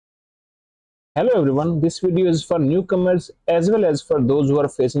Hello everyone, this video is for newcomers as well as for those who are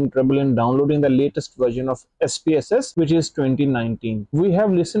facing trouble in downloading the latest version of SPSS, which is 2019. We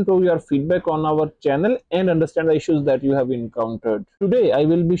have listened to your feedback on our channel and understand the issues that you have encountered. Today I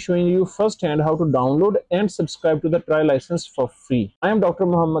will be showing you firsthand how to download and subscribe to the trial license for free. I am Dr.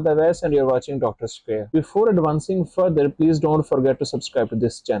 Muhammad Awais and you are watching Dr. Square. Before advancing further, please don't forget to subscribe to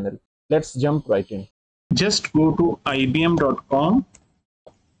this channel. Let's jump right in. Just go to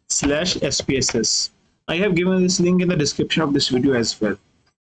ibm.com/SPSS. I have given this link in the description of this video as well.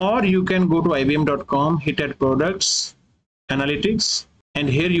 Or you can go to ibm.com, hit at products, analytics, and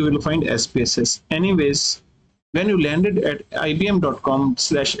here you will find SPSS. Anyways, when you landed at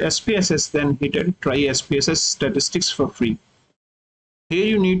ibm.com/SPSS, then hit at try SPSS statistics for free. Here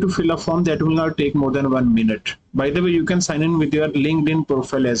you need to fill a form that will not take more than 1 minute. By the way, you can sign in with your LinkedIn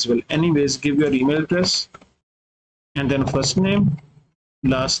profile as well. Anyways, give your email address and then first name,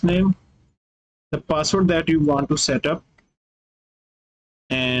 last name, the password that you want to set up,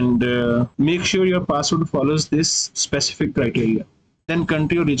 and make sure your password follows this specific criteria. Then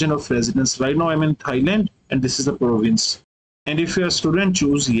country or region of residence. Right now I'm in Thailand and this is the province. And if you're a student,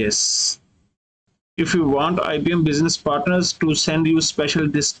 choose yes. If you want IBM business partners to send you special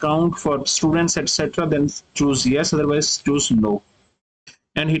discount for students, etc., then choose yes, otherwise choose no.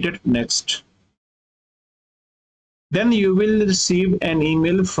 And hit it next. Then you will receive an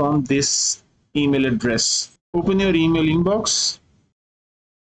email from this email address. Open your email inbox,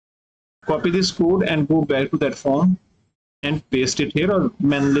 copy this code and go back to that form and paste it here or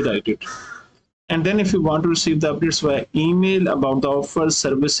manually write it. And then if you want to receive the updates via email about the offers,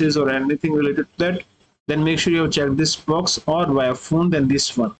 services or anything related to that, then make sure you have checked this box, or via phone, then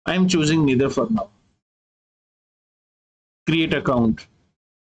this one. I am choosing neither for now. Create account.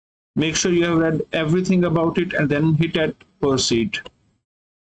 Make sure you have read everything about it and then hit at proceed.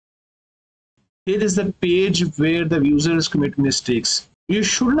 Here is the page where the users commit mistakes. You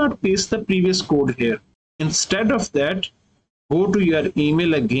should not paste the previous code here. Instead of that, go to your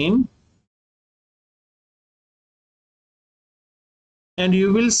email again and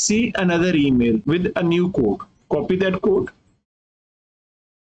you will see another email with a new code. Copy that code,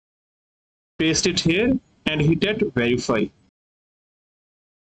 paste it here and hit at verify.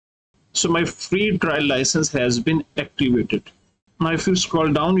 So my free trial license has been activated. Now if you scroll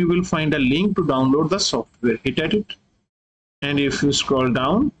down, you will find a link to download the software. Hit at it. And if you scroll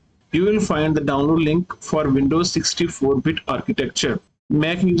down, you will find the download link for Windows 64-bit architecture.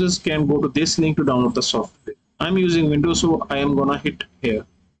 Mac users can go to this link to download the software. I'm using Windows, so I am gonna hit here.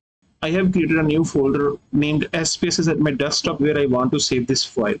 I have created a new folder named SPSS at my desktop where I want to save this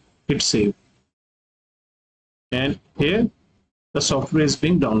file. Hit save. And here the software is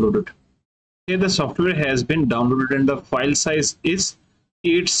being downloaded. Here the software has been downloaded and the file size is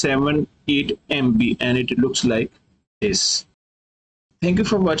 878 MB and it looks like this. Thank you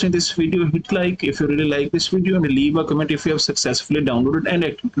for watching this video. Hit like if you really like this video and leave a comment if you have successfully downloaded and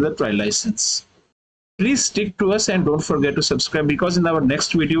activated the trial license. Please stick to us and don't forget to subscribe, because in our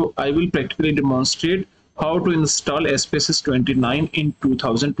next video I will practically demonstrate how to install SPSS 29 in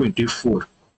 2024.